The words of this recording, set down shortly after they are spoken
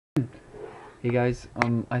Hey guys,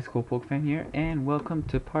 IceColdPokeFan here, and welcome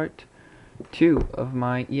to part 2 of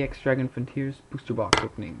my EX Dragon Frontiers booster box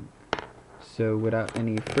opening. So without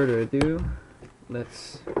any further ado,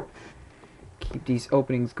 let's keep these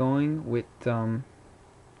openings going with 1,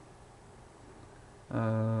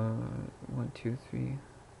 2, 3.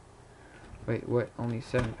 Wait, what? Only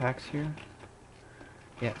 7 packs here?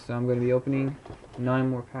 Yeah, so I'm going to be opening 9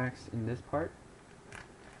 more packs in this part.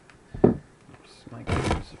 Oops, my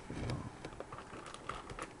camera's pretty long.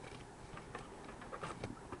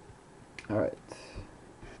 Alright,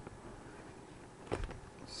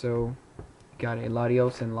 so got a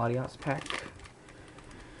Latios and Latios pack,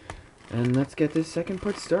 and let's get this second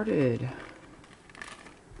part started.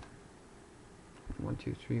 1,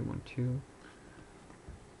 2, 3, 1, 2.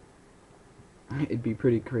 It'd be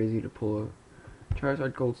pretty crazy to pull a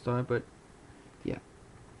Charizard Gold Star, but yeah,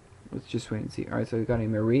 let's just wait and see. Alright, so we got a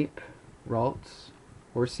Mareep, Ralts,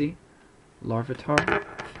 Horsey, Larvitar,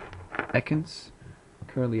 Ekans,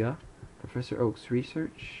 Curlia, Professor Oak's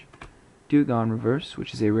Research, Dewgong Reverse,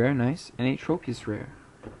 which is a rare, nice, and a Tropius rare.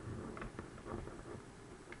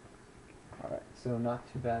 Alright, so not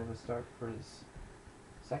too bad of a start for this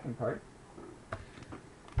second part.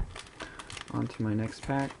 On to my next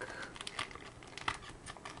pack.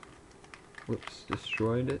 Whoops,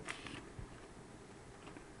 destroyed it.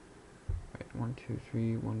 Alright, 1, 2,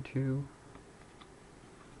 3, 1, 2.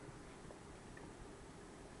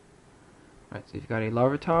 Alright, so you've got a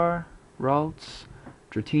Larvitar, Ralts,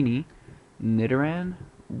 Dratini, Nidoran,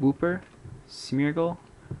 Wooper, Smeargle,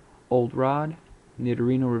 Old Rod,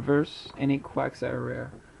 Nidorino Reverse, and a Quagsire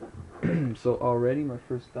rare. So already my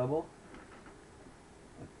first double.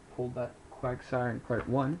 I pulled that Quagsire in part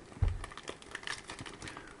 1.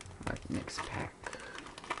 Alright, next pack.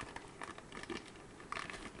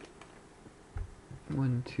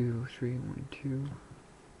 1, 2, 3, 1, 2.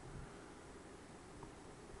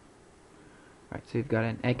 Alright, so you've got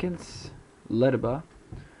an Ekans, Ledaba,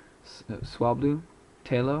 Swablu,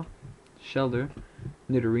 Tailo, Shelder,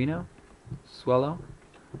 Nidorino, Swellow,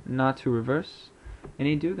 Natu Reverse, and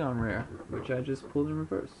a Dewgong rare, which I just pulled in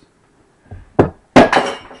reverse.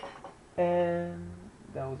 And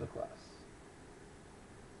that was a class.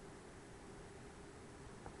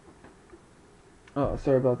 Oh,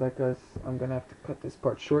 sorry about that, guys. I'm gonna have to cut this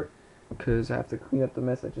part short because I have to clean up the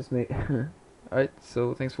mess I just made. Alright,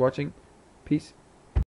 so thanks for watching. Peace.